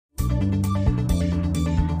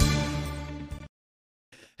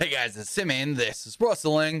Hey guys, it's Simon. This is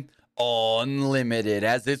Wrestling Unlimited,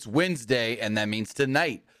 as it's Wednesday, and that means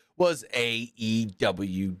tonight was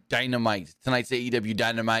AEW Dynamite. Tonight's AEW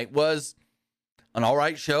Dynamite was an all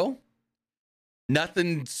right show.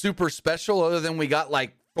 Nothing super special other than we got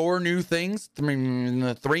like three new things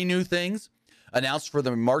announced for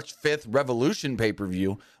the March 5th Revolution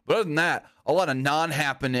pay-per-view. But other than that, a lot of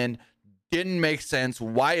non-happening. Didn't make sense.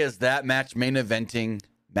 Why is that match main eventing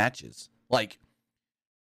matches? Like,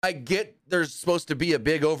 I get there's supposed to be a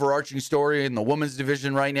big overarching story in the women's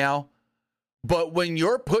division right now, but when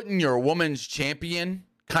you're putting your women's champion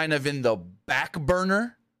kind of in the back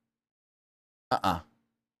burner,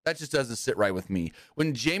 that just doesn't sit right with me.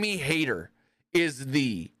 When Jamie Hayter is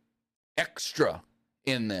the extra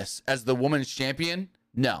in this as the women's champion,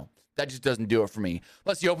 no, that just doesn't do it for me.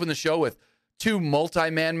 Unless you open the show with two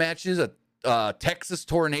multi-man matches, a Texas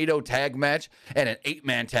Tornado tag match and an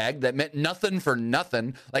 8-man tag that meant nothing for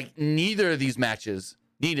nothing. Like, neither of these matches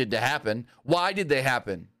needed to happen. Why did they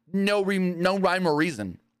happen? No rhyme or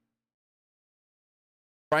reason.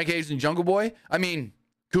 Frank Hayes and Jungle Boy, I mean,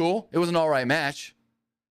 cool. It was an all right match.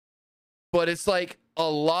 But it's like a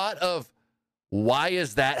lot of why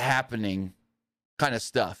is that happening kind of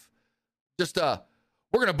stuff. Just, we're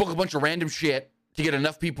going to book a bunch of random shit to get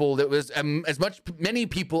enough people that was many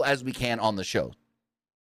people as we can on the show.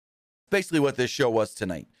 Basically what this show was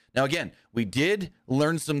tonight. Now, again, we did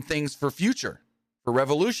learn some things for future, for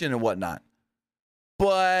Revolution and whatnot.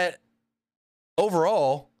 But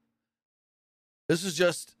overall, this is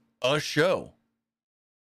just a show.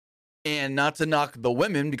 And not to knock the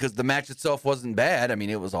women, because the match itself wasn't bad. I mean,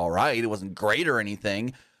 it was all right. It wasn't great or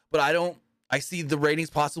anything. But I see the ratings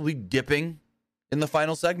possibly dipping in the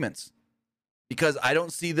final segments. Because I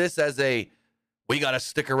don't see this as we got to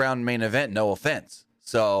stick around main event, no offense.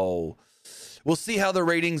 So we'll see how the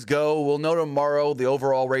ratings go. We'll know tomorrow the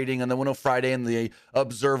overall rating, and then we'll know Friday in the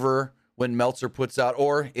Observer when Meltzer puts out,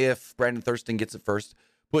 or if Brandon Thurston gets it first,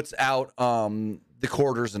 puts out the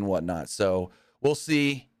quarters and whatnot. So we'll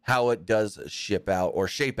see how it does shape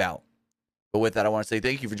out. But with that, I want to say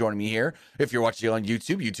thank you for joining me here. If you're watching on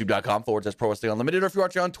YouTube, youtube.com/Pro Wrestling Unlimited, or if you're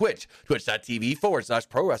watching on Twitch,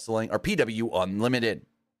 twitch.tv/Pro Wrestling or PW Unlimited.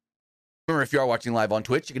 Remember, if you are watching live on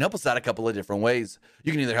Twitch, you can help us out a couple of different ways.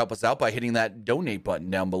 You can either help us out by hitting that donate button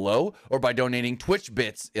down below, or by donating Twitch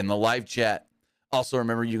bits in the live chat. Also,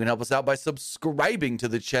 remember, you can help us out by subscribing to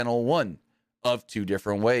the channel, one of two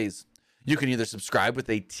different ways. You can either subscribe with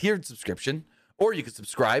a tiered subscription, or you can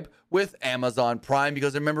subscribe with Amazon Prime,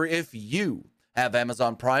 because remember, if you have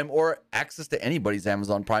Amazon Prime or access to anybody's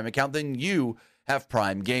Amazon Prime account, then you have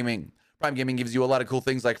Prime Gaming. Prime Gaming gives you a lot of cool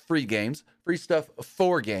things like free games, free stuff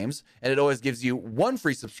for games, and it always gives you one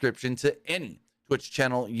free subscription to any Twitch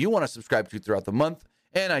channel you want to subscribe to throughout the month.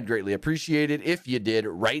 And I'd greatly appreciate it if you did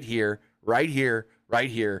right here,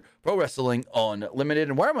 Pro Wrestling Unlimited.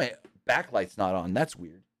 And why are my backlights not on? That's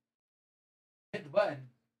weird. Hit the button.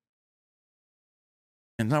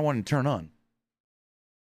 And not wanting to turn on.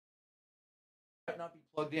 Might not be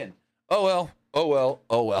plugged in. Oh well.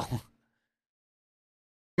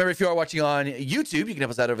 Remember, if you are watching on YouTube, you can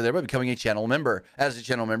help us out over there by becoming a channel member. As a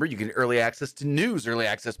channel member, you get early access to news, early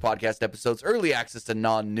access podcast episodes, early access to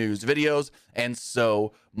non-news videos, and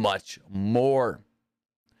so much more.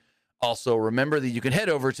 Also, remember that you can head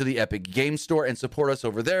over to the Epic Game Store and support us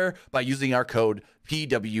over there by using our code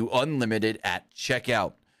PW Unlimited at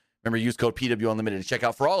checkout. Remember, use code PW Unlimited to check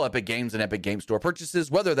out for all Epic Games and Epic Game Store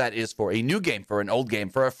purchases, whether that is for a new game, for an old game,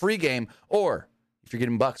 for a free game, or if you're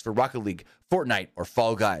getting bucks for Rocket League, Fortnite, or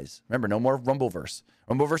Fall Guys. Remember, no more Rumbleverse.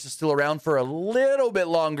 Rumbleverse is still around for a little bit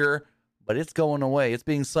longer, but it's going away. It's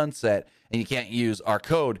being sunset, and you can't use our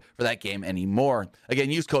code for that game anymore.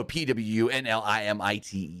 Again, use code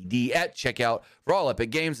PWNLIMITED at checkout for all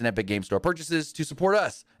Epic Games and Epic Game Store purchases to support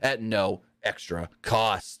us at no extra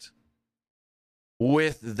cost.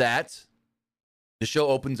 With that, the show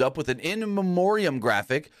opens up with an in memoriam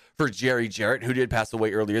graphic for Jerry Jarrett, who did pass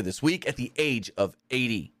away earlier this week at the age of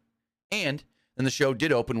 80. And then the show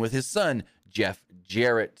did open with his son, Jeff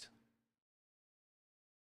Jarrett.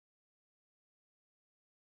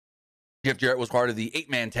 Jeff Jarrett was part of the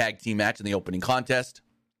 8-man tag team match in the opening contest.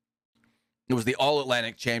 It was the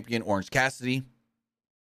All-Atlantic champion, Orange Cassidy,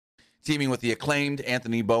 teaming with the acclaimed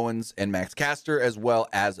Anthony Bowens and Max Caster, as well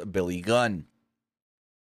as Billy Gunn.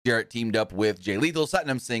 Jarrett teamed up with Jay Lethal,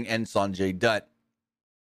 Satnam Singh, and Sanjay Dutt.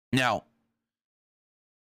 Now,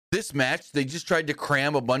 this match, they just tried to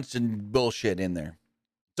cram a bunch of bullshit in there.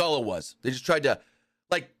 That's all it was. They just tried to,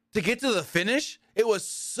 to get to the finish, it was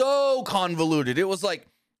so convoluted. It was like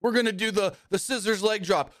We're going to do the scissors leg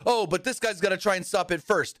drop. Oh, but this guy's got to try and stop it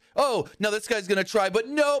first. Oh, no, this guy's going to try, but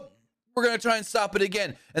nope. We're going to try and stop it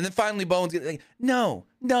again. And then finally Bowens gets like, no.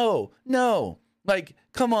 Like,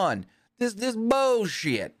 come on. This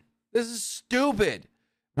bullshit. This is stupid.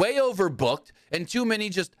 Way overbooked and too many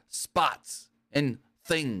just spots and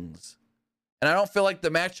things. And I don't feel like the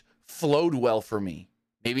match flowed well for me.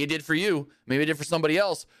 Maybe it did for you. Maybe it did for somebody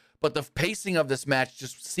else. But the pacing of this match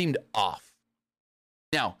just seemed off.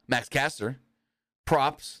 Now, Max Caster,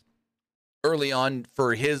 props early on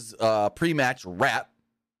for his pre-match rap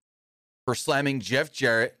for slamming Jeff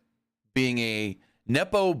Jarrett being a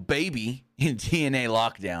Nepo baby in TNA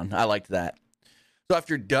Lockdown. I liked that. So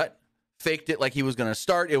after Dutt faked it like he was going to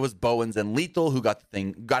start, it was Bowens and Lethal who got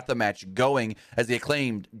the match going as the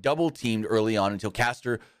Acclaimed double teamed early on until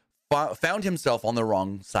Caster found himself on the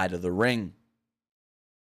wrong side of the ring.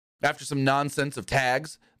 After some nonsense of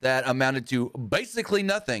tags that amounted to basically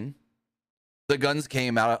nothing, the Guns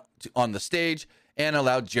came out on the stage and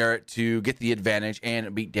allowed Jarrett to get the advantage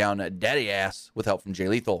and beat down Daddy Ass with help from Jay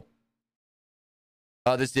Lethal.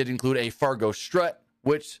 This did include a Fargo strut,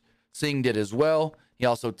 which Singh did as well. He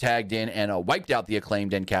also tagged in and wiped out the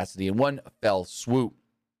Acclaimed and Cassidy in one fell swoop.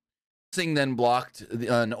 Singh then blocked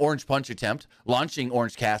an Orange Punch attempt, launching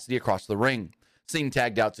Orange Cassidy across the ring. Singh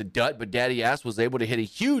tagged out to Dutt, but Daddy Ass was able to hit a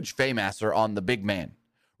huge Faymaster on the big man.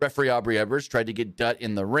 Referee Aubrey Edwards tried to get Dutt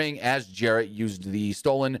in the ring as Jarrett used the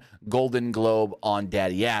stolen Golden Globe on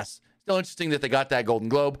Daddy Ass. Still interesting that they got that Golden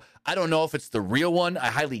Globe. I don't know if it's the real one. I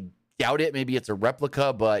highly doubt it. Maybe it's a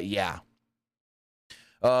replica, but yeah.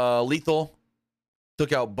 Lethal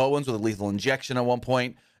took out Bowens with a lethal injection at one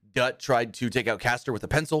point. Dutt tried to take out Caster with a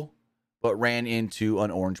pencil, but ran into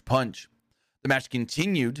an Orange Punch. The match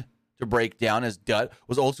continued to break down as Dutt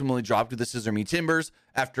was ultimately dropped to the Scissor Me Timbers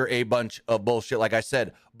after a bunch of bullshit. Like I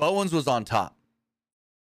said, Bowens was on top.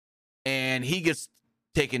 And he gets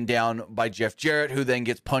taken down by Jeff Jarrett, who then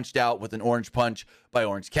gets punched out with an Orange Punch by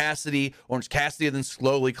Orange Cassidy. Orange Cassidy then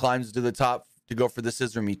slowly climbs to the top to go for the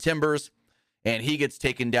Scissor Me Timbers. And he gets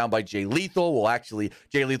taken down by Jay Lethal. Well, actually,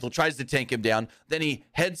 Jay Lethal tries to tank him down. Then he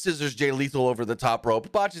head scissors Jay Lethal over the top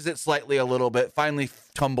rope, botches it slightly a little bit, finally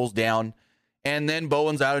tumbles down. And then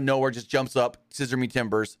Bowens out of nowhere just jumps up, Scissor Me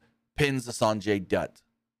Timbers, pins Sanjay Dutt.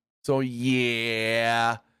 So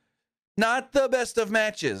yeah, not the best of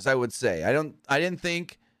matches, I would say. I didn't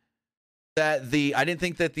think that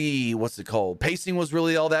the what's it called? Pacing was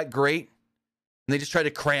really all that great. And they just tried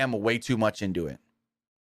to cram way too much into it.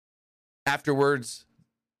 Afterwards,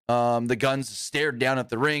 the Guns stared down at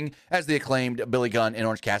the ring as the Acclaimed Billy Gunn and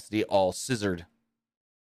Orange Cassidy all scissored.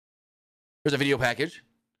 There's a video package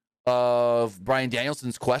of Bryan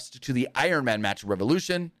Danielson's quest to the Iron Man match of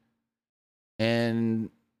Revolution.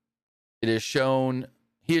 And he is shown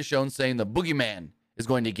saying the Boogeyman is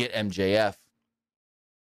going to get MJF.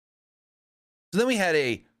 So then we had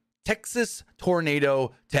a Texas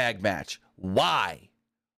Tornado tag match. Why?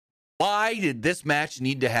 Why did this match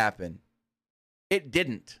need to happen? It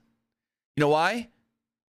didn't. You know why?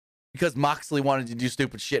 Because Moxley wanted to do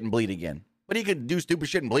stupid shit and bleed again. But he could do stupid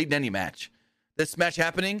shit and bleed in any match. This match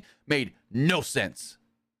happening made no sense.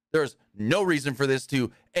 There's no reason for this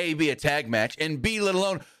to A, be a tag match, and B, let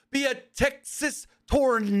alone be a Texas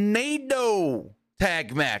Tornado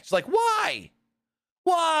tag match. Like, why?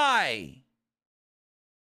 Why?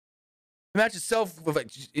 The match itself felt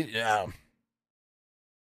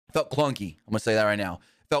clunky. I'm going to say that right now.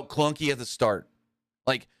 Felt clunky at the start.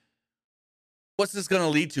 Like, what's this going to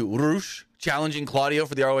lead to? Rush challenging Claudio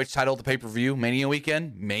for the ROH title at the pay-per-view Mania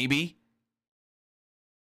weekend? Maybe.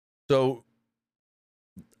 So,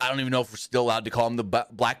 I don't even know if we're still allowed to call them the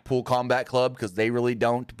Blackpool Combat Club because they really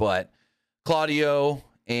don't. But Claudio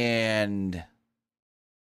and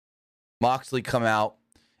Moxley come out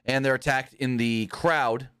and they're attacked in the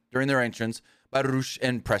crowd during their entrance by Rush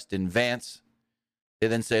and Preston Vance. They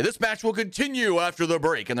then say, this match will continue after the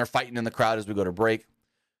break. And they're fighting in the crowd as we go to break.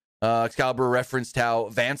 Excalibur referenced how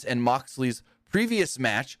Vance and Moxley's previous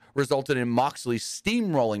match resulted in Moxley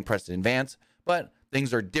steamrolling Preston Vance. But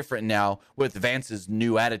things are different now with Vance's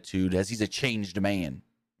new attitude as he's a changed man.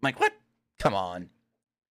 I'm like, what? Come on.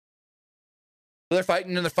 So they're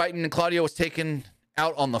fighting and Claudio was taken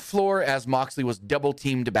out on the floor as Moxley was double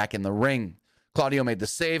teamed back in the ring. Claudio made the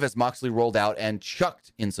save as Moxley rolled out and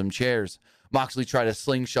chucked in some chairs. Moxley tried a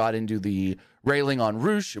slingshot into the railing on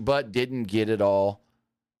Rush, but didn't get it all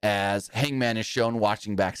as Hangman is shown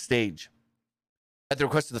watching backstage. At the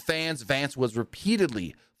request of the fans, Vance was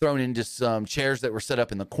repeatedly thrown into some chairs that were set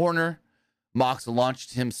up in the corner. Mox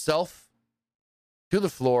launched himself to the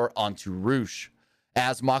floor onto Rush.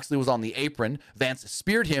 As Moxley was on the apron, Vance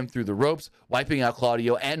speared him through the ropes, wiping out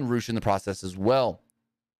Claudio and Rush in the process as well.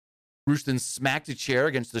 Rush then smacked a chair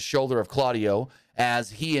against the shoulder of Claudio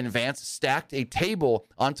as he and Vance stacked a table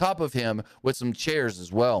on top of him with some chairs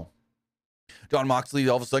as well. Jon Moxley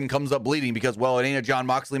all of a sudden comes up bleeding because, well, it ain't a Jon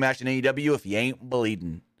Moxley match in AEW if he ain't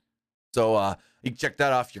bleeding. So you can check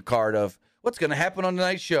that off your card of what's going to happen on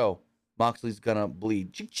tonight's show. Moxley's going to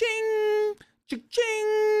bleed. Ching-ching!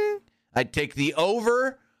 Ching-ching! I'd take the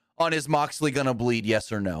over on is Moxley going to bleed,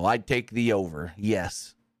 yes or no? I'd take the over,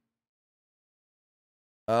 yes.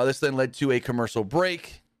 This then led to a commercial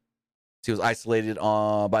break. He was isolated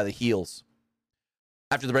by the heels.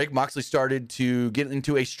 After the break, Moxley started to get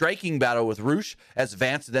into a striking battle with Rush as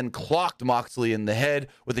Vance then clocked Moxley in the head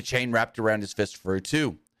with a chain wrapped around his fist for a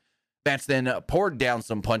 2. Vance then poured down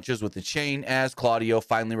some punches with the chain as Claudio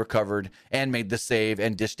finally recovered and made the save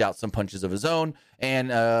and dished out some punches of his own. And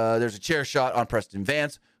there's a chair shot on Preston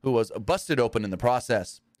Vance, who was busted open in the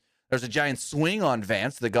process. There's a giant swing on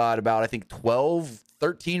Vance that got about, I think, 12,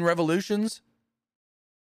 13 revolutions.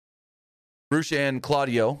 Rush and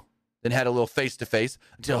Claudio then had a little face-to-face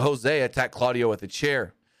until Jose attacked Claudio with a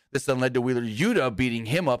chair. This then led to Wheeler Yuta beating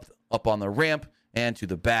him up on the ramp and to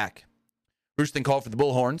the back. Rush then called for the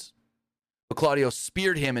bullhorns, but Claudio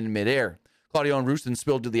speared him in midair. Claudio and Rush then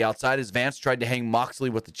spilled to the outside as Vance tried to hang Moxley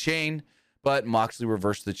with the chain, but Moxley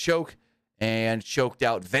reversed the choke and choked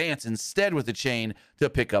out Vance instead with the chain to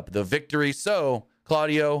pick up the victory. So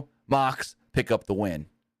Claudio, Mox pick up the win.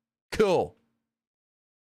 Cool.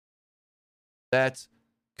 That's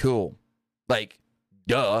cool. Like,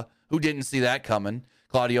 duh. Who didn't see that coming?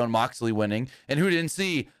 Claudio and Moxley winning. And who didn't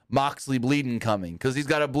see Moxley bleeding coming? Because he's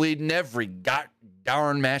got to bleed in every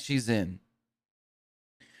darn match he's in.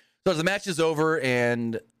 So as the match is over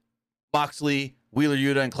and Moxley, Wheeler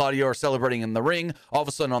Yuta, and Claudio are celebrating in the ring, all of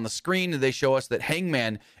a sudden on the screen, they show us that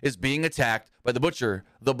Hangman is being attacked by the Butcher,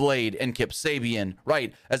 the Blade, and Kip Sabian,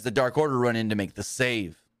 right as the Dark Order run in to make the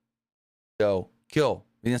save. So, kill.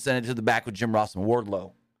 We then send it to the back with Jim Ross and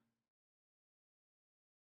Wardlow.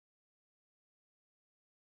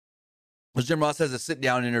 As Jim Ross has a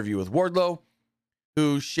sit-down interview with Wardlow,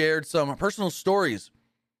 who shared some personal stories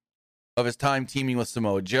of his time teaming with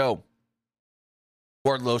Samoa Joe.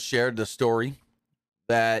 Wardlow shared the story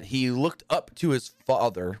that he looked up to his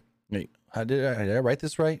father. Wait, did I write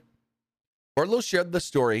this right? Wardlow shared the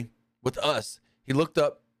story with us. He looked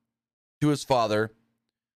up to his father,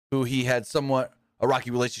 who he had somewhat a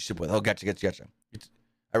rocky relationship with. Oh, gotcha.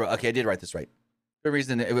 Okay, I did write this right. For the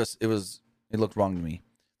reason it looked wrong to me.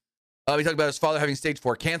 He talked about his father having stage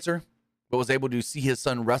 4 cancer, but was able to see his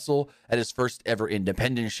son wrestle at his first ever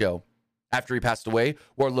independent show. After he passed away,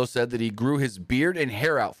 Wardlow said that he grew his beard and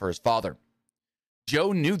hair out for his father.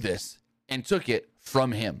 Joe knew this and took it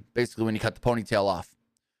from him, basically when he cut the ponytail off.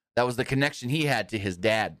 That was the connection he had to his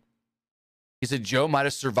dad. He said Joe might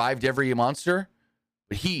have survived every monster,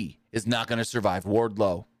 but he is not going to survive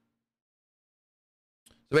Wardlow.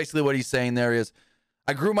 So basically what he's saying there is,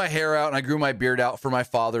 I grew my hair out and I grew my beard out for my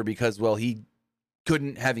father because, well, he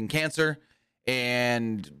couldn't having cancer,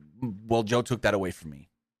 and, well, Joe took that away from me.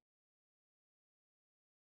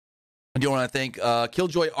 I do want to thank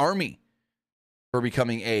Killjoy Army for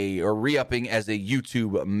becoming re-upping as a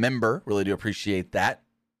YouTube member. Really do appreciate that.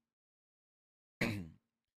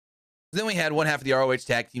 Then we had one half of the ROH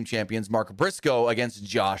Tag Team Champions, Mark Briscoe, against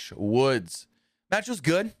Josh Woods. Match was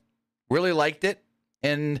good. Really liked it.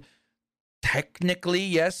 And technically,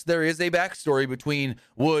 yes, there is a backstory between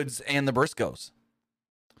Woods and the Briscoes.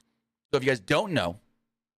 So if you guys don't know,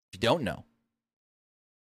 Ring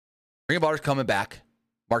of Honor's coming back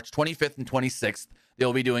March 25th and 26th.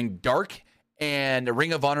 They'll be doing Dark and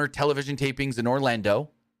Ring of Honor television tapings in Orlando.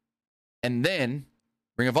 And then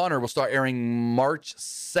Ring of Honor will start airing March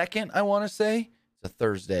 2nd, I want to say. It's a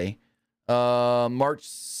Thursday. March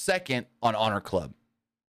 2nd on Honor Club.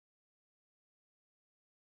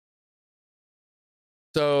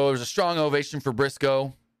 So there's a strong ovation for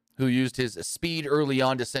Briscoe, who used his speed early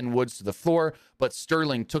on to send Woods to the floor, but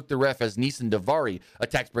Sterling took the ref as Neeson Davari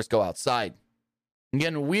attacked Briscoe outside.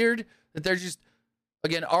 Again, weird that there's just,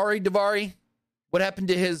 again, Ari Davari, what happened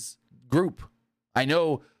to his group? I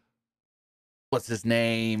know, what's his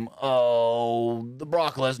name? Oh, the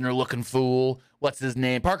Brock Lesnar looking fool. What's his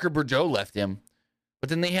name? Parker Boudreaux left him. But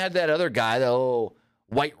then they had that other guy, the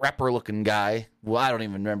white rapper looking guy. Well, I don't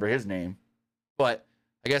even remember his name. But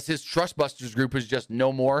I guess his Trustbusters group is just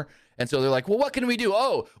no more. And so they're like, well, what can we do?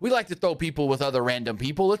 Oh, we like to throw people with other random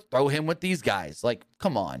people. Let's throw him with these guys. Like,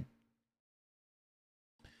 come on.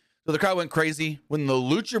 So the crowd went crazy when the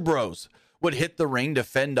Lucha Bros would hit the ring to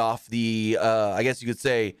fend off the, I guess you could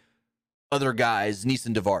say, other guys,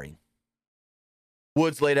 Neeson Davari.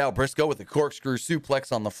 Woods laid out Briscoe with a corkscrew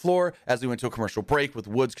suplex on the floor as we went to a commercial break, with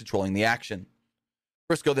Woods controlling the action.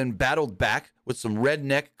 Briscoe then battled back with some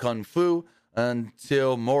redneck kung fu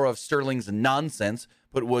until more of Sterling's nonsense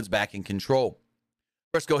put Woods back in control.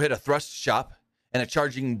 Briscoe hit a thrust chop and a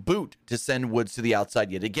charging boot to send Woods to the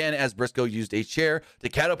outside yet again, as Briscoe used a chair to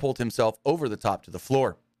catapult himself over the top to the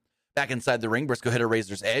floor. Back inside the ring, Briscoe hit a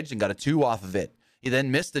razor's edge and got a 2 off of it. He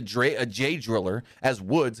then missed a J driller as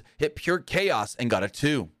Woods hit pure chaos and got a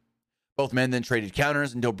 2. Both men then traded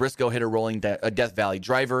counters until Briscoe hit a rolling Death Valley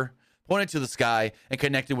driver, pointed to the sky, and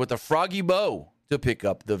connected with a froggy bow to pick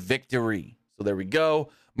up the victory. So there we go.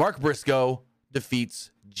 Mark Briscoe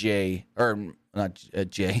defeats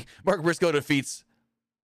Mark Briscoe defeats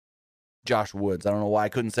Josh Woods. I don't know why I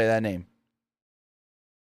couldn't say that name.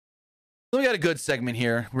 So we got a good segment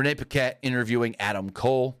here. Renee Paquette interviewing Adam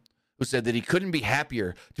Cole, who said that he couldn't be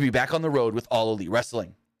happier to be back on the road with All Elite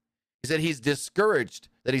Wrestling. He said he's discouraged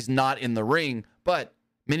that he's not in the ring, but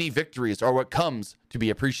many victories are what comes to be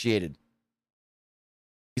appreciated.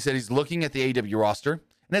 He said he's looking at the AEW roster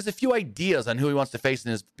and has a few ideas on who he wants to face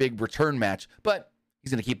in his big return match, but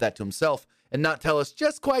he's going to keep that to himself and not tell us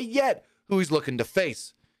just quite yet who he's looking to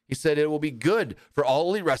face. He said it will be good for All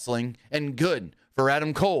Elite Wrestling and good for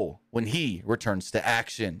Adam Cole when he returns to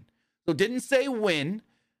action. So didn't say when,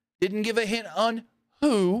 didn't give a hint on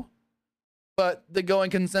who, but the going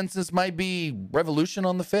consensus might be Revolution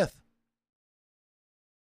on the 5th.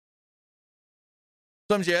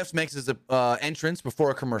 So MJF makes his entrance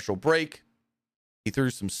before a commercial break. He threw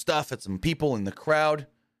some stuff at some people in the crowd.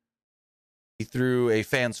 He threw a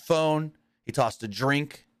fan's phone. He tossed a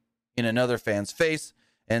drink in another fan's face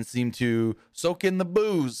and seemed to soak in the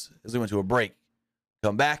booze as he went to a break.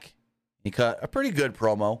 Come back, he cut a pretty good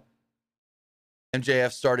promo.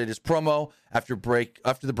 MJF started his promo after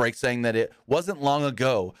the break saying that it wasn't long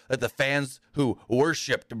ago that the fans who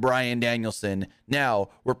worshipped Bryan Danielson now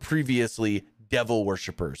were previously devil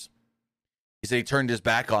worshippers. He said he turned his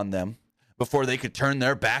back on them before they could turn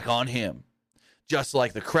their back on him. Just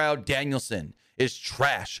like the crowd, Danielson is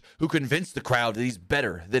trash who convinced the crowd that he's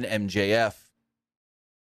better than MJF.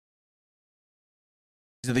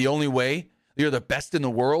 He said the only way you're the best in the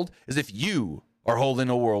world is if you are holding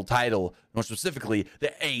a world title, more specifically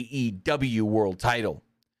the AEW world title.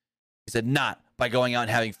 He said not by going out and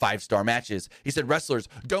having 5-star matches. He said wrestlers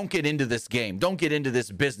don't get into this game, don't get into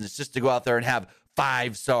this business just to go out there and have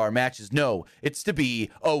 5-star matches. No, it's to be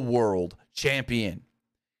a world champion.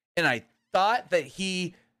 And I thought that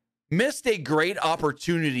he missed a great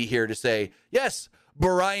opportunity here to say, yes,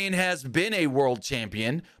 Bryan has been a world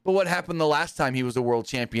champion, but what happened the last time he was a world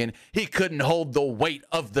champion? He couldn't hold the weight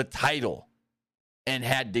of the title and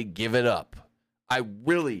had to give it up. I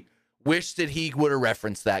really wish that he would have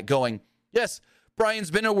referenced that, going, yes,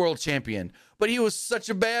 Bryan's been a world champion, but he was such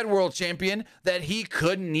a bad world champion that he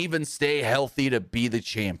couldn't even stay healthy to be the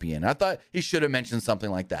champion. I thought he should have mentioned something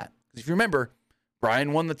like that. Because if you remember,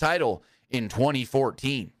 Bryan won the title in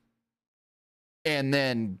 2014 and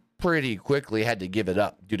then pretty quickly had to give it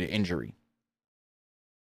up due to injury.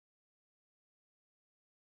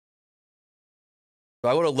 So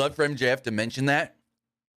I would have loved for MJF to mention that.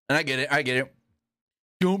 And I get it.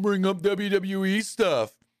 Don't bring up WWE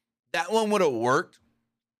stuff. That one would have worked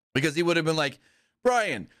because he would have been like,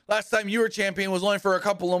 Bryan, last time you were champion was only for a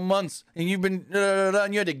couple of months and you've been,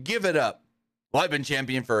 and you had to give it up. Well, I've been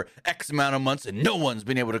champion for X amount of months and no one's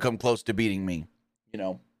been able to come close to beating me, you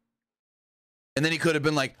know? And then he could have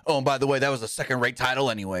been like, oh, and by the way, that was a second-rate title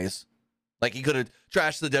anyways. Like, he could have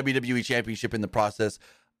trashed the WWE Championship in the process.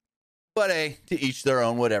 But hey, to each their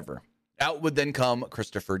own, whatever. Out would then come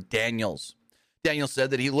Christopher Daniels. Daniels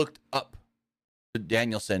said that he looked up to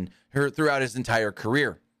Danielson throughout his entire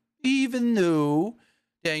career, even though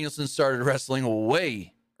Danielson started wrestling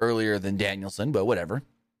way earlier than Danielson, but whatever.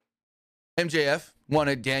 MJF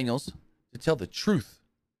wanted Daniels to tell the truth.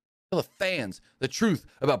 Tell the fans the truth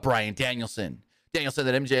about Bryan Danielson. Daniels said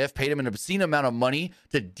that MJF paid him an obscene amount of money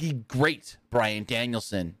to degrade Bryan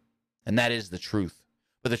Danielson. And that is the truth.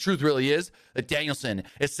 But the truth really is that Danielson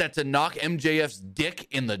is set to knock MJF's dick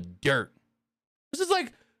in the dirt. This is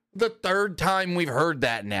like the 3rd time we've heard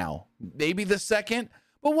that now. Maybe the 2nd.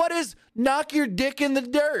 But what is knock your dick in the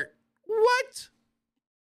dirt? What?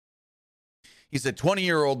 He said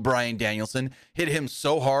 20-year-old Bryan Danielson hit him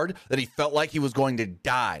so hard that he felt like he was going to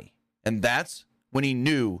die. And that's when he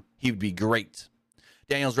knew he would be great.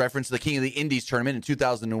 Daniels referenced the King of the Indies tournament in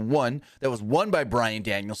 2001 that was won by Bryan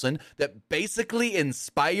Danielson that basically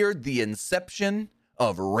inspired the inception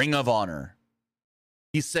of Ring of Honor.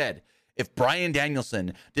 He said, If Bryan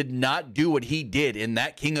Danielson did not do what he did in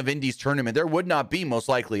that King of Indies tournament, there would not be most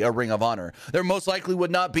likely a Ring of Honor. There most likely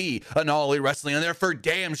would not be an All Elite Wrestling, and there for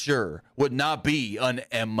damn sure would not be an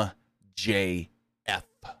MJF.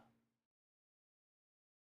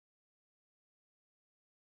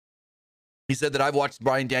 He said that I've watched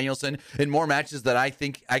Bryan Danielson in more matches that I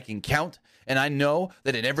think I can count, and I know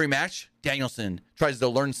that in every match, Danielson tries to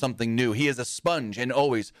learn something new. He is a sponge and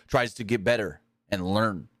always tries to get better and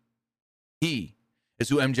learn. He is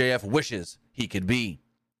who MJF wishes he could be.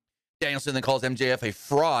 Danielson then calls MJF a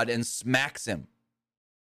fraud and smacks him.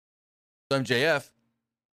 So Danielson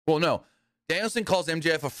calls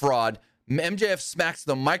MJF a fraud. MJF smacks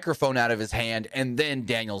the microphone out of his hand, and then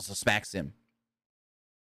Daniels smacks him.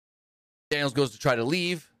 Daniels goes to try to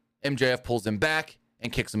leave. MJF pulls him back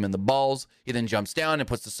and kicks him in the balls. He then jumps down and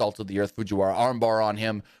puts the Salt of the Earth Fujiwara armbar on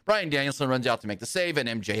him. Bryan Danielson runs out to make the save, and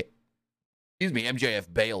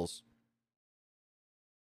MJF bails.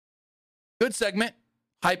 Good segment,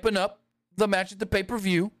 hyping up the match at the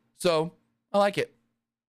pay-per-view. So I like it.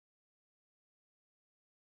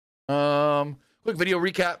 Quick video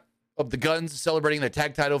recap of the Guns celebrating their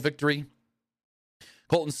tag title victory.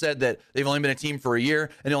 Colton said that they've only been a team for a year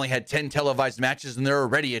and only had 10 televised matches, and they're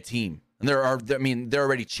already a team. And they're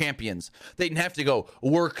already champions. They didn't have to go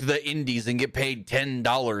work the indies and get paid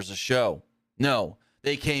 $10 a show. No,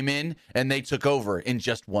 they came in and they took over in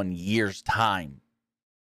just 1 year's time.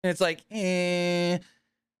 And it's like, I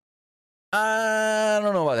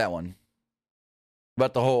don't know about that one.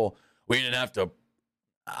 About the whole, we didn't have to.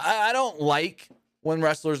 I don't like when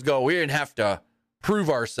wrestlers go, we didn't have to prove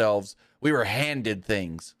ourselves. We were handed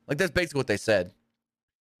things. Like, that's basically what they said.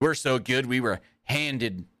 We're so good, we were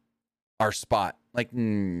handed our spot. Like,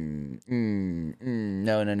 no,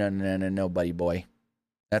 buddy boy.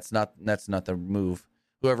 That's not the move.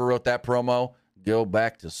 Whoever wrote that promo, go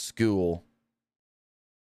back to school.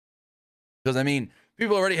 Because, I mean,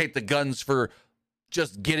 people already hate the Guns for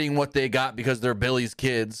just getting what they got because they're Billy's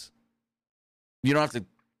kids. You don't have to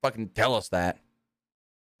fucking tell us that.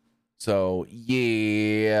 So,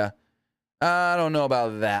 yeah. I don't know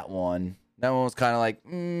about that one. That one was kind of like,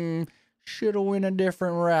 should have went a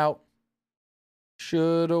different route.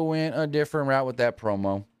 Should have went a different route with that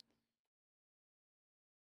promo.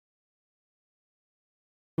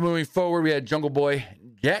 Moving forward, we had Jungle Boy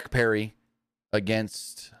Jack Perry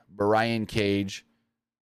against Brian Cage.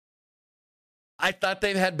 I thought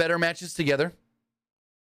they've had better matches together.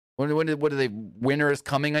 What did they? Winter is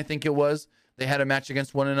Coming, I think it was. They had a match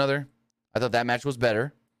against one another. I thought that match was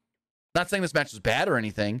better. Not saying this match was bad or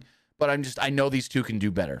anything, but I know these two can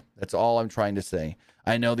do better. That's all I'm trying to say.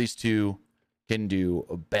 I know these two can do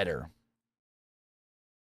better.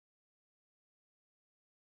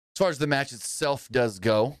 As far as the match itself does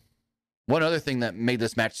go, one other thing that made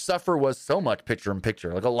this match suffer was so much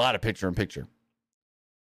picture-in-picture, like a lot of picture-in-picture.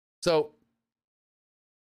 So,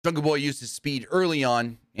 Jungle Boy used his speed early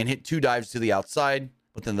on and hit 2 dives to the outside,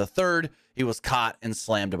 but then the third, he was caught and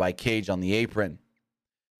slammed by Cage on the apron.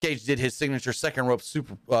 Cage did his signature second rope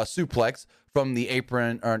suplex from the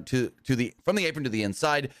apron to the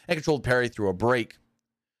inside and controlled Perry through a break.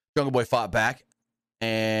 Jungle Boy fought back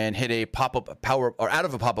and hit a pop-up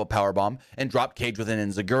power bomb and dropped Cage with an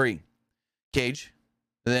enziguri. Cage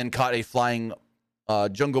then caught a flying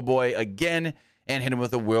Jungle Boy again and hit him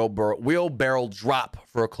with a wheelbarrow drop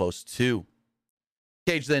for a close 2.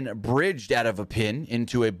 Cage then bridged out of a pin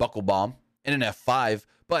into a buckle bomb and an F5,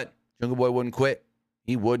 but Jungle Boy wouldn't quit.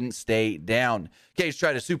 He wouldn't stay down. Cage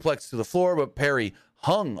tried to suplex to the floor, but Perry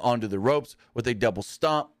hung onto the ropes with a double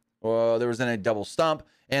stomp. There was then a double stomp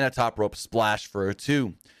and a top rope splash for a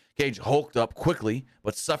 2. Cage hulked up quickly,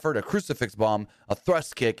 but suffered a crucifix bomb, a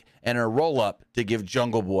thrust kick, and a roll-up to give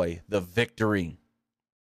Jungle Boy the victory.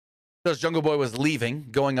 As Jungle Boy was leaving,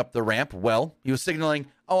 going up the ramp, well, he was signaling,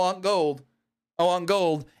 I want gold. I want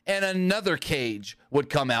gold. And another Cage would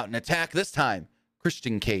come out and attack, this time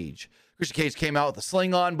Christian Cage. Christian Cage came out with a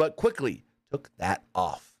sling on, but quickly took that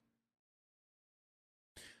off.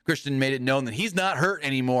 Christian made it known that he's not hurt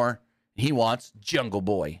anymore. He wants Jungle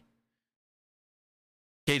Boy.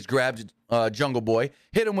 Cage grabbed Jungle Boy,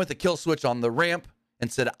 hit him with a kill switch on the ramp,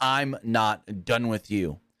 and said, I'm not done with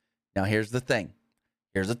you. Now, here's the thing.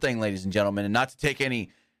 Here's the thing, ladies and gentlemen, and not to take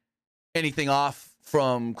anything off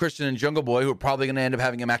from Christian and Jungle Boy, who are probably going to end up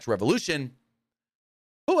having a match Revolution.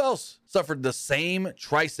 Who else suffered the same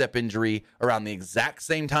tricep injury around the exact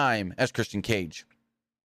same time as Christian Cage?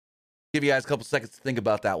 Give you guys a couple seconds to think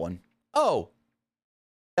about that one. Oh,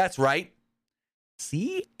 that's right.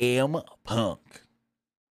 CM Punk.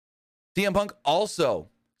 CM Punk also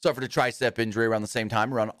suffered a tricep injury around the same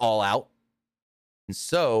time, around All Out. And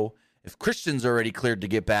so If Christian's already cleared to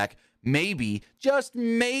get back, maybe, just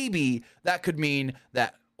maybe, that could mean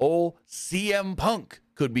that old CM Punk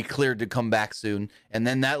could be cleared to come back soon. And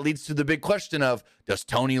then that leads to the big question of, does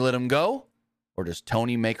Tony let him go? Or does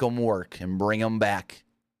Tony make him work and bring him back?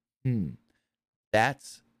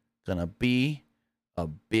 That's going to be a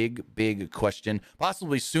big, big question,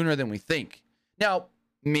 possibly sooner than we think. Now,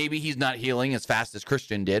 maybe he's not healing as fast as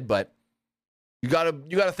Christian did, but you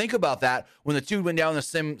gotta think about that when the two went down the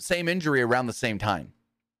same injury around the same time.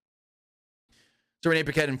 So Renee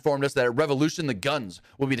Paquette informed us that at Revolution, the Guns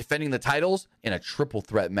will be defending the titles in a triple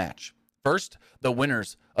threat match. First, the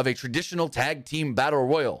winners of a traditional tag team battle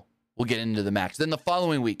royal will get into the match. Then the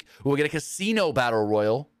following week, we'll get a casino battle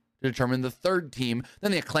royal to determine the third team.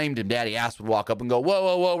 Then the Acclaimed and Daddy Ass would walk up and go,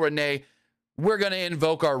 whoa, Renee, we're going to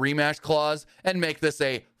invoke our rematch clause and make this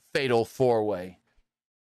a fatal four-way.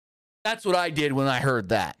 That's what I did when I heard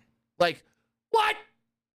that. Like, what?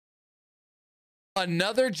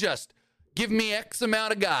 Another just give me X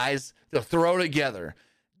amount of guys to throw together.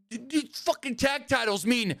 These fucking tag titles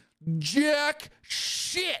mean jack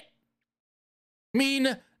shit.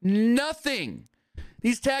 Mean nothing.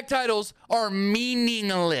 These tag titles are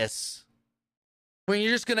meaningless. I mean,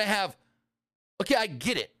 you're just going to have, okay, I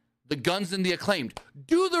get it. The Guns and the Acclaimed.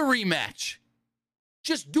 Do the rematch.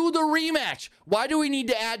 Just do the rematch. Why do we need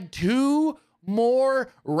to add two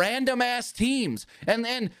more random ass teams? And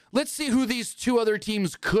then let's see who these two other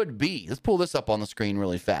teams could be. Let's pull this up on the screen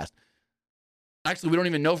really fast. Actually, we don't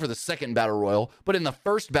even know for the second battle royal, but in the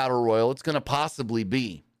first battle royal, it's going to possibly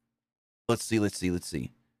be. Let's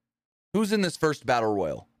see. Who's in this first battle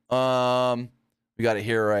royal? We got it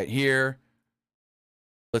here, right here.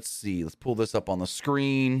 Let's see. Let's pull this up on the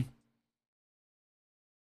screen.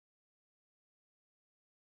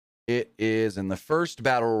 It is in the first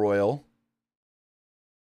battle royal.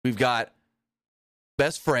 We've got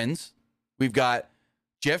Best Friends. We've got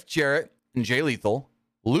Jeff Jarrett and Jay Lethal,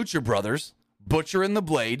 Lucha Brothers, Butcher and the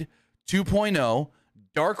Blade, 2.0,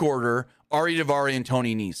 Dark Order, Ari Daivari, and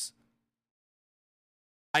Tony Nese.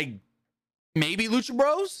 Maybe Lucha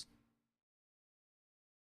Bros?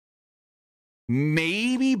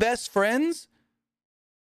 Maybe Best Friends?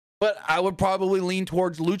 But I would probably lean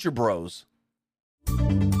towards Lucha Bros.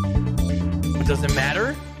 But does it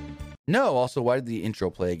matter? No. Also, why did the intro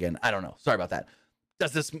play again? I don't know. Sorry about that.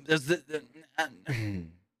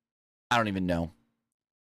 I don't even know.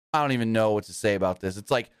 I don't even know what to say about this.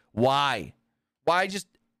 It's like, why? Why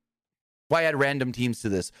add random teams to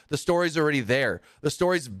this? The story's already there. The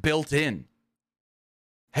story's built in.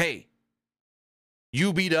 Hey,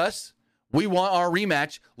 you beat us. We want our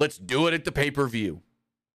rematch. Let's do it at the pay-per-view.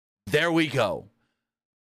 There we go.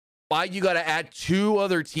 Why you got to add two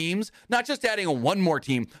other teams? Not just adding one more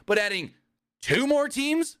team, but adding two more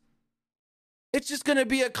teams? It's just going to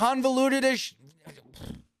be a convoluted-ish...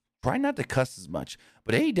 Try not to cuss as much,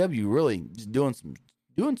 but AEW really just doing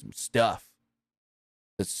some stuff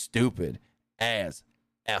that's stupid as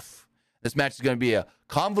F. This match is going to be a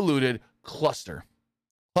convoluted cluster.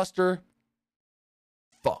 Fuck.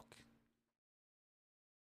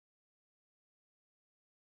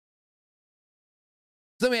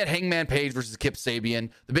 So then we had Hangman Page versus Kip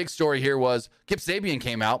Sabian. The big story here was Kip Sabian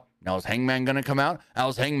came out. Now is Hangman going to come out?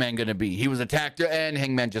 How's Hangman going to be? He was attacked and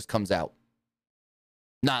Hangman just comes out.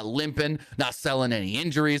 Not limping, not selling any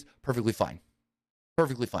injuries. Perfectly fine.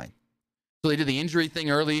 Perfectly fine. So they did the injury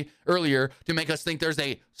thing earlier to make us think there's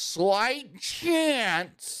a slight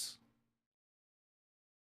chance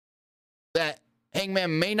that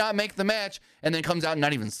Hangman may not make the match and then comes out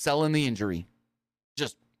not even selling the injury.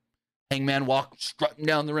 Just Hangman strutting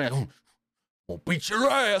down the ring. We'll beat your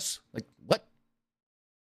ass. Like, what?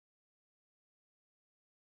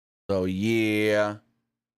 So, yeah.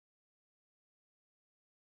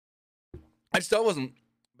 I still wasn't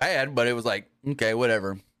bad, but it was like, okay,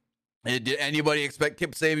 whatever. Did anybody expect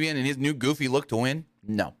Kip Sabian and his new goofy look to win?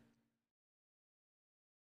 No.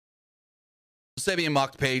 Sabian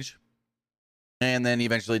mocked Page, and then he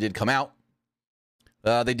eventually did come out.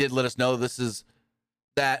 They did let us know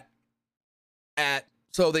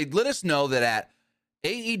so they let us know that at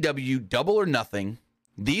AEW Double or Nothing,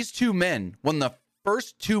 these two men won the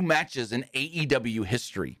first two matches in AEW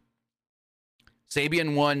history.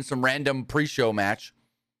 Sabian won some random pre-show match,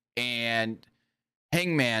 and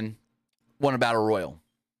Hangman won a battle royal.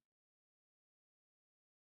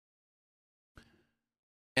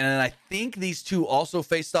 And then I think these two also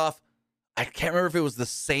faced off. I can't remember if it was the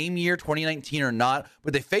same year, 2019 or not,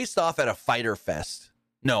 but they faced off at a Fyter Fest.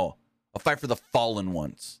 No, a Fight for the Fallen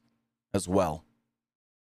once as well.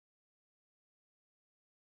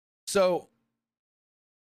 So,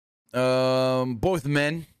 both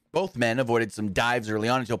men Both men avoided some dives early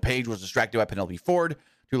on until Paige was distracted by Penelope Ford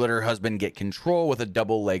to let her husband get control with a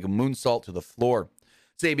double leg moonsault to the floor.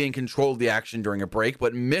 Sabian controlled the action during a break,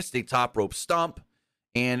 but missed a top rope stomp,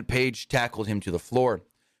 and Paige tackled him to the floor.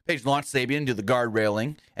 Paige launched Sabian to the guard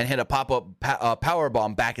railing and hit a pop-up power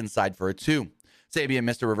bomb back inside for a 2. Sabian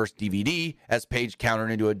missed a reverse DVD as Paige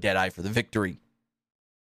countered into a deadeye for the victory.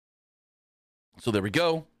 So there we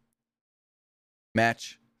go.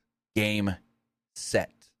 Match, game,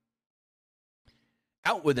 set.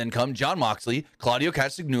 Out would then come Jon Moxley, Claudio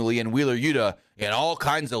Castagnoli, and Wheeler Yuta in all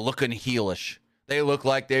kinds of looking heelish. They look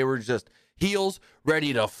like they were just heels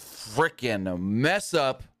ready to frickin' mess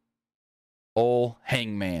up old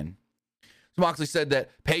Hangman. So Moxley said that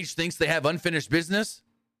Paige thinks they have unfinished business,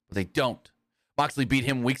 but they don't. Moxley beat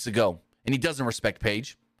him weeks ago, and he doesn't respect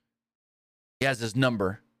Paige. He has his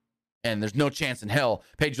number, and there's no chance in hell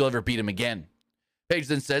Paige will ever beat him again. Paige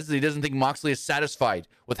then says that he doesn't think Moxley is satisfied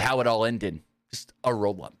with how it all ended. Just a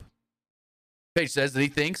roll-up. Paige says that he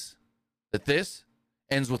thinks that this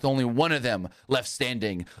ends with only one of them left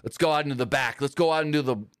standing. Let's go out into the back. Let's go out into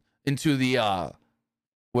the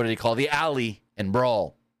what do they call it? The alley and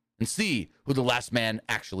brawl and see who the last man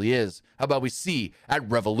actually is. How about we see at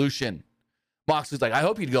Revolution? Moxley's like, I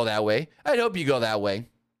hope you'd go that way. I'd hope you go that way.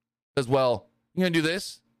 Because, well, you're going to do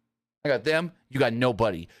this? I got them. You got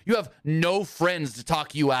nobody. You have no friends to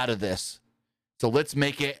talk you out of this. So let's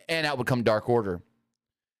make it, and out would come Dark Order.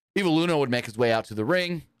 Evil Uno would make his way out to the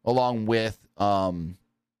ring, along with Johnny.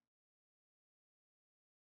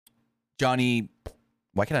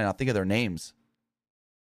 Why can I not think of their names?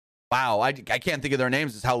 Wow, I can't think of their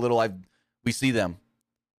names. Is how little we see them.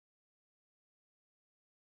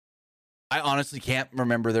 I honestly can't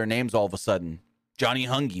remember their names all of a sudden. Johnny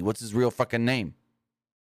Hungy, what's his real fucking name?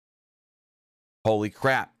 Holy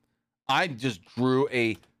crap. I just drew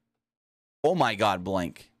a, oh my God,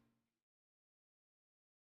 blank.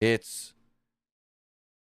 It's,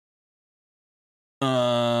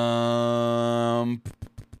 wow,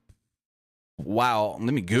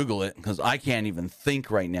 let me Google it because I can't even think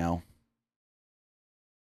right now.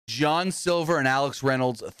 John Silver and Alex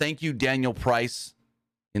Reynolds. Thank you, Daniel Price,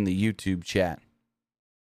 in the YouTube chat.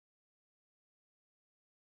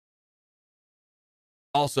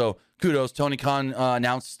 Also, kudos. Tony Khan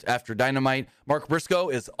announced after Dynamite, Mark Briscoe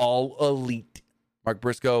is all elite. Mark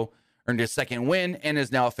Briscoe earned his second win and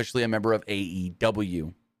is now officially a member of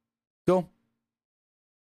AEW. Cool.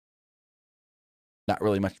 Not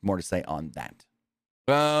really much more to say on that.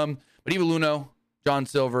 But Evil Uno, John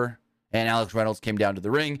Silver, and Alex Reynolds came down to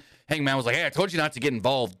the ring. Hangman was like, hey, I told you not to get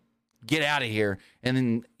involved. Get out of here. And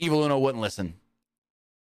then Evil Uno wouldn't listen.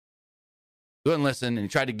 Wouldn't listen, and he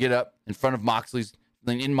tried to get up in front of Moxley's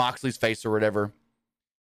face or whatever.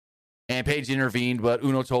 And Paige intervened, but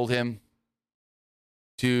Uno told him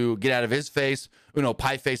to get out of his face. Uno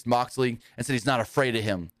pie-faced Moxley and said he's not afraid of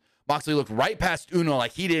him. Moxley looked right past Uno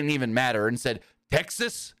like he didn't even matter and said,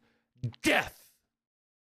 Texas, death,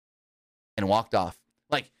 and walked off.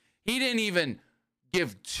 Like, he didn't even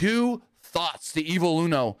give two thoughts to Evil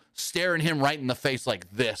Uno staring him right in the face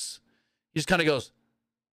like this. He just kind of goes,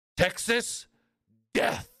 Texas,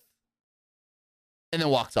 death, and then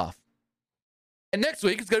walks off. And next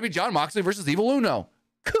week, it's going to be Jon Moxley versus Evil Uno.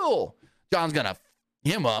 Cool. John's going to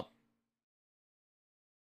him up.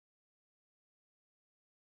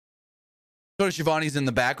 Tony Schiavone's in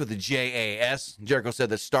the back with the JAS. Jericho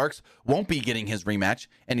said that Starks won't be getting his rematch,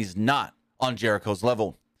 and he's not on Jericho's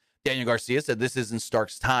level. Daniel Garcia said this isn't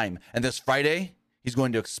Starks' time, and this Friday, he's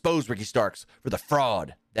going to expose Ricky Starks for the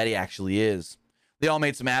fraud that he actually is. They all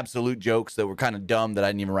made some absolute jokes that were kind of dumb that I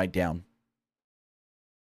didn't even write down.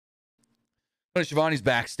 Tony Schiavone's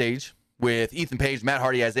backstage with Ethan Page, Matt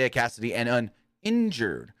Hardy, Isaiah Cassidy, and an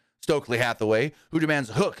injured Stokely Hathaway, who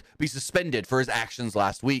demands Hook be suspended for his actions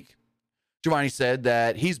last week. Schiavone said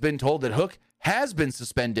that he's been told that Hook has been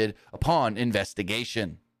suspended upon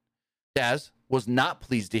investigation. Daz was not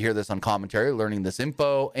pleased to hear this on commentary, learning this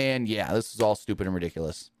info, and yeah, this is all stupid and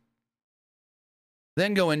ridiculous.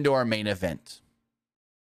 Then go into our main event.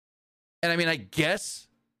 And I mean, I guess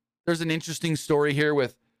there's an interesting story here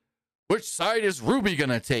with which side is Ruby going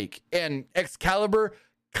to take? And Excalibur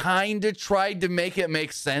kind of tried to make it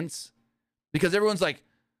make sense because everyone's like,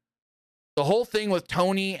 the whole thing with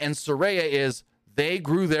Tony and Saraya is they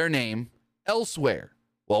grew their name elsewhere.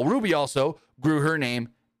 Well, Ruby also grew her name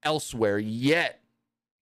elsewhere yet.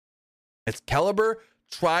 Excalibur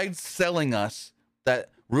tried selling us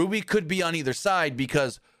that Ruby could be on either side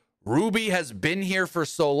because Ruby has been here for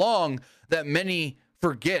so long that many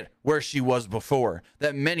forget where she was before.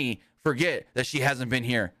 That many forget that she hasn't been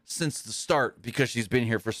here since the start because she's been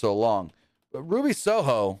here for so long. Ruby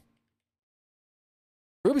Soho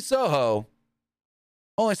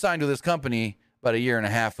only signed to this company about a year and a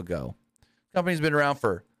half ago. The company's been around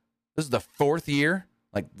this is the 4th year.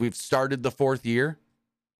 Like, we've started the 4th year.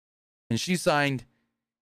 And she signed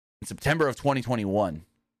in September of 2021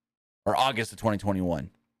 or August of 2021.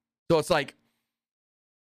 So it's like,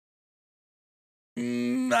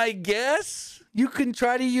 I guess you can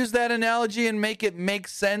try to use that analogy and make it make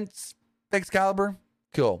sense, Excalibur.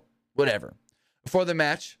 Cool. Whatever. Before the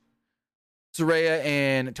match, Saraya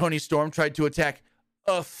and Toni Storm tried to attack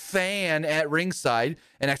a fan at ringside,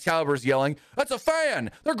 and Excalibur's yelling, "That's a fan!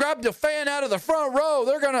 They grabbed a fan out of the front row.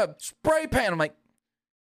 They're going to spray paint." I'm like,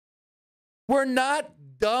 we're not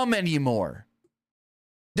dumb anymore.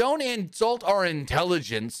 Don't insult our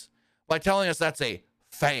intelligence by telling us that's a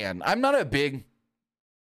fan. I'm not a big,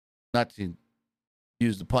 not to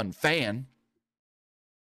use the pun, fan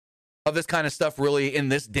of this kind of stuff really in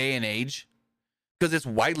this day and age, because it's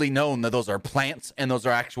widely known that those are plants and those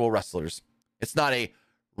are actual wrestlers. It's not a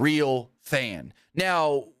real fan.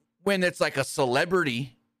 Now, when it's like a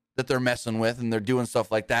celebrity that they're messing with and they're doing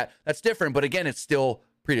stuff like that, that's different. But again, it's still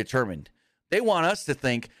predetermined. They want us to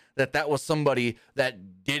think that that was somebody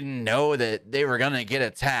that didn't know that they were going to get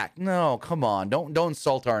attacked. No, come on. Don't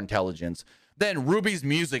insult our intelligence. Then Ruby's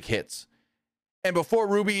music hits. And before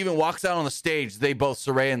Ruby even walks out on the stage, they both,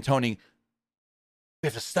 Saraya and Toni, we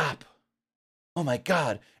have to stop. Oh my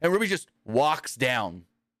God. And Ruby just walks down.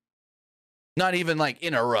 Not even like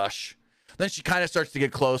in a rush. Then she kind of starts to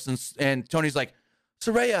get close, and Tony's like,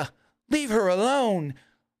 Saraya, leave her alone.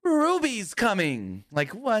 Ruby's coming.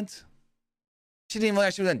 Like, what? She didn't even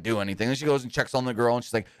actually do anything. Then she goes and checks on the girl, and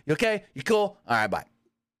she's like, you okay? You cool? All right, bye.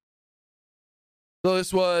 So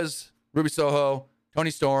this was Ruby Soho,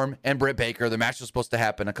 Toni Storm, and Britt Baker. The match was supposed to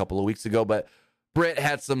happen a couple of weeks ago, but Britt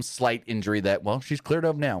had some slight injury that, well, she's cleared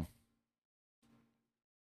of now.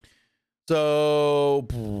 So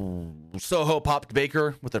Soho popped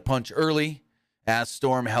Baker with a punch early as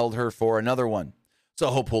Storm held her for another one.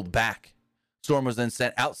 Soho pulled back. Storm was then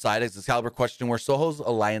sent outside as Excalibur questioned where Soho's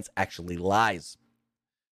alliance actually lies.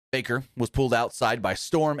 Baker was pulled outside by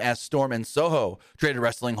Storm as Storm and Soho traded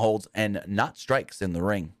wrestling holds and not strikes in the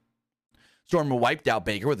ring. Storm wiped out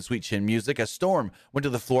Baker with the sweet chin music as Storm went to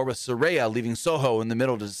the floor with Saraya, leaving Soho in the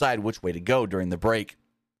middle to decide which way to go during the break.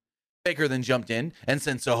 Baker then jumped in and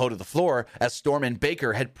sent Soho to the floor as Storm and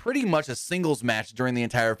Baker had pretty much a singles match during the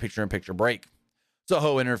entire picture-in-picture break.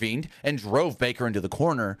 Soho intervened and drove Baker into the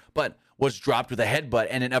corner, but was dropped with a headbutt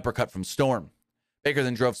and an uppercut from Storm. Baker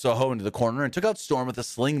then drove Soho into the corner and took out Storm with a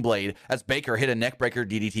sling blade as Baker hit a neckbreaker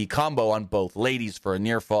DDT combo on both ladies for a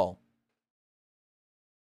near fall.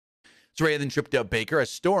 Saraya then tripped up Baker as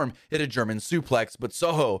Storm hit a German suplex, but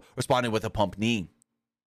Soho responded with a pump knee.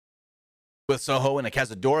 With Soho in a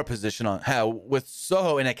Cazadora position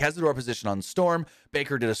on Storm,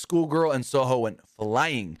 Baker did a schoolgirl and Soho went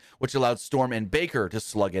flying, which allowed Storm and Baker to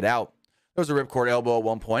slug it out. There was a ripcord elbow at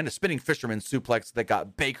one point, a spinning fisherman suplex that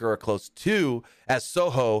got Baker a close 2 as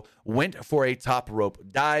Soho went for a top rope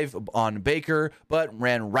dive on Baker, but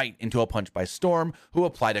ran right into a punch by Storm, who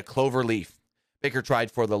applied a clover leaf. Baker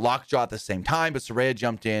tried for the lockjaw at the same time, but Saraya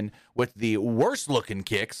jumped in with the worst looking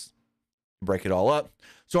kicks to break it all up.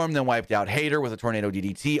 Storm then wiped out Hayter with a tornado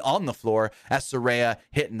DDT on the floor as Saraya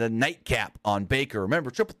hit the nightcap on Baker. Remember,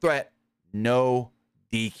 triple threat, no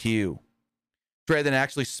DQ. Saraya then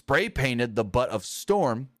actually spray painted the butt of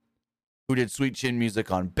Storm, who did sweet chin music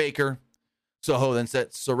on Baker. Soho then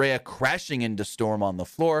sent Saraya crashing into Storm on the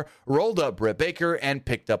floor, rolled up Britt Baker, and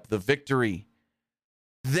picked up the victory.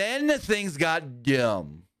 Then things got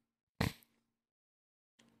dumb.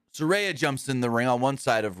 Saraya jumps in the ring on one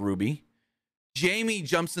side of Ruby. Jamie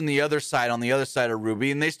jumps in the other side on the other side of Ruby,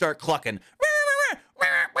 and they start clucking.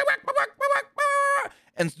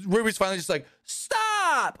 And Ruby's finally just like,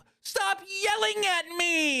 stop! Stop yelling at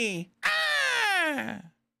me! Ah!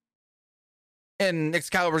 And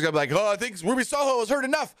Excalibur's gonna be like, oh, I think Ruby Soho has heard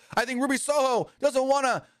enough. I think Ruby Soho doesn't want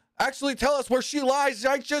to actually tell us where she lies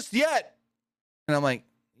right just yet. And I'm like,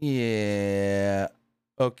 yeah,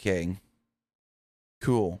 okay,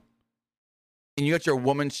 cool. And you got your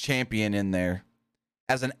woman's champion in there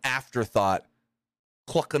as an afterthought,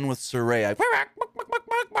 clucking with Saraya.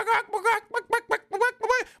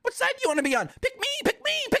 What side do you want to be on? Pick me, pick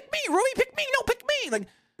me, pick me. Ruby, pick me. No, pick me. Like,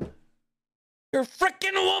 you're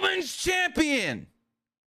freaking woman's champion.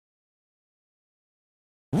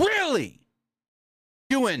 Really?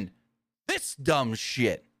 Doing this dumb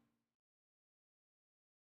shit.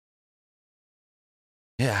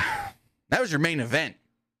 Yeah, that was your main event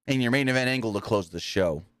and your main event angle to close the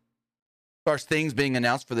show. As far as things being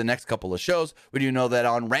announced for the next couple of shows, we do know that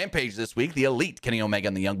on Rampage this week, the Elite, Kenny Omega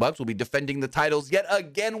and the Young Bucks, will be defending the titles yet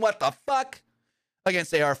again. What the fuck?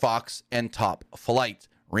 Against AR Fox and Top Flight.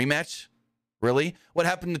 Rematch? Really? What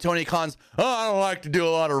happened to Tony Khan's, I don't like to do a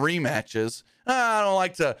lot of rematches. I don't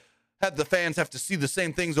like to have the fans have to see the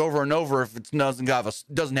same things over and over if it doesn't have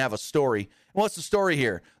a story. And what's the story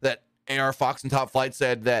here? That AR Fox and Top Flight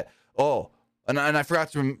said that, and I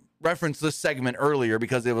forgot to reference this segment earlier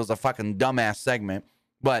because it was a fucking dumbass segment,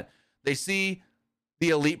 but they see the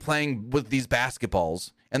Elite playing with these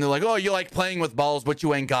basketballs, and they're like, you like playing with balls, but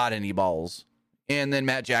you ain't got any balls. And then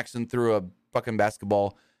Matt Jackson threw a fucking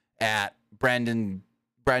basketball at Brandon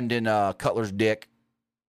Cutler's dick,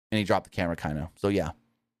 and he dropped the camera kind of. So yeah,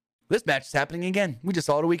 this match is happening again. We just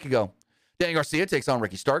saw it a week ago. Danny Garcia takes on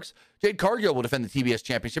Ricky Starks. Jade Cargill will defend the TBS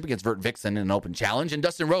Championship against Vert Vixen in an open challenge, and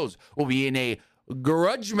Dustin Rhodes will be in a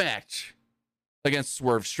grudge match against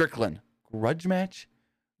Swerve Strickland. Grudge match?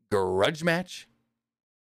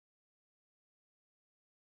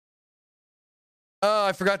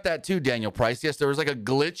 I forgot that too, Daniel Price. Yes, there was like a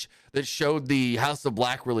glitch that showed the House of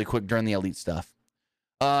Black really quick during the Elite stuff.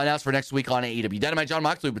 Announced for next week on AEW Dynamite, Jon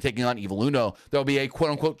Moxley will be taking on Evil Uno. There'll be a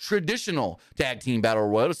quote-unquote traditional tag team battle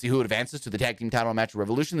royal to see who advances to the tag team title match of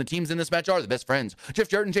Revolution. The teams in this match are the Best Friends, Jeff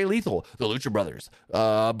Jarrett and Jay Lethal, the Lucha Brothers,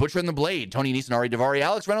 Butcher and the Blade, Tony Nese and Ari Daivari,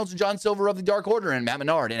 Alex Reynolds and John Silver of the Dark Order, and Matt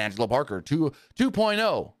Menard and Angelo Parker,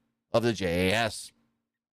 2.0 of the JAS.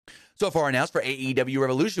 So far announced for AEW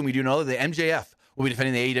Revolution, we do know that the MJF will be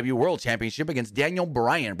defending the AEW World Championship against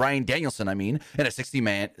Brian Danielson, in a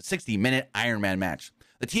 60-minute Iron Man match.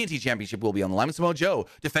 The TNT Championship will be on the line. Samoa Joe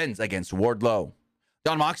defends against Wardlow.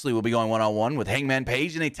 Jon Moxley will be going one-on-one with Hangman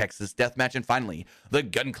Page in a Texas death match. And finally, the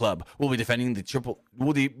Gun Club will be defending the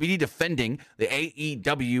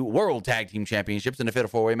AEW World Tag Team Championships in a fatal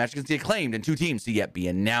four-way match against the Acclaimed and two teams to yet be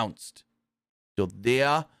announced. So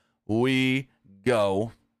there we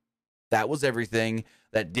go. That was everything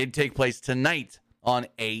that did take place tonight on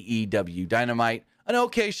AEW Dynamite. An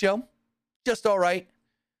okay show. Just all right.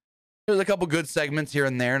 There's a couple good segments here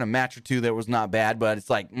and there and a match or two that was not bad, but it's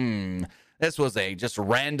like, this was a just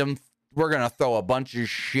random, we're going to throw a bunch of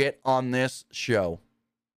shit on this show.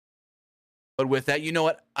 But with that, you know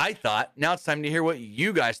what I thought. Now it's time to hear what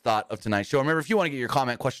you guys thought of tonight's show. Remember, if you want to get your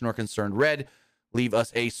comment, question, or concern read, leave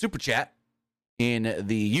us a super chat in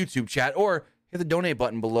the YouTube chat or hit the donate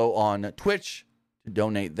button below on Twitch to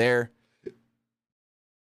donate there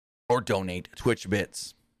or donate Twitch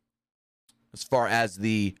bits. As far as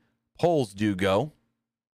the polls do go,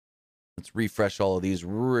 let's refresh all of these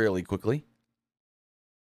really quickly.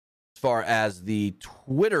 As far as the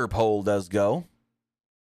Twitter poll does go,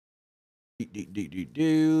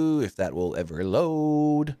 if that will ever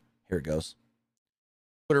load, here it goes.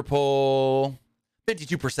 Twitter poll,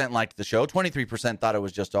 52% liked the show, 23% thought it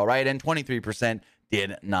was just all right, and 23%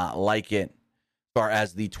 did not like it. As far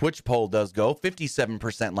as the Twitch poll does go,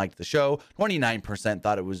 57% liked the show, 29%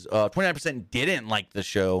 thought it was, 29% didn't like the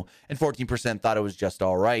show, and 14% thought it was just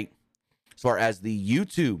all right. As far as the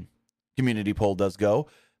YouTube community poll does go,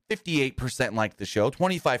 58% liked the show,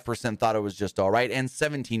 25% thought it was just all right, and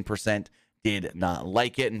 17% did not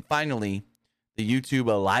like it. And finally, the YouTube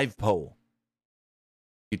live poll.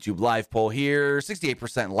 YouTube live poll here,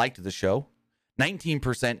 68% liked the show,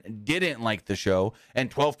 19% didn't like the show, and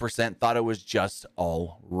 12% thought it was just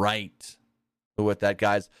all right. So with that,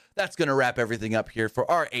 guys, that's going to wrap everything up here for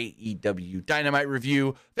our AEW Dynamite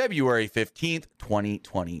review, February 15th,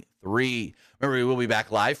 2023. Remember, we will be back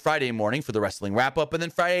live Friday morning for the wrestling wrap-up, and then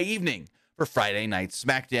Friday evening for Friday Night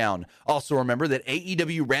SmackDown. Also, remember that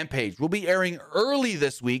AEW Rampage will be airing early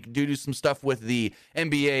this week due to some stuff with the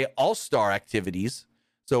NBA All-Star activities.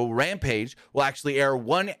 So Rampage will actually air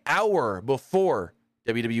 1 hour before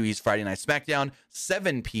WWE's Friday Night SmackDown,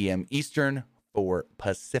 7 p.m. Eastern for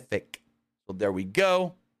Pacific. So there we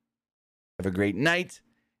go. Have a great night,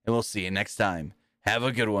 and we'll see you next time. Have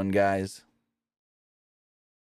a good one, guys.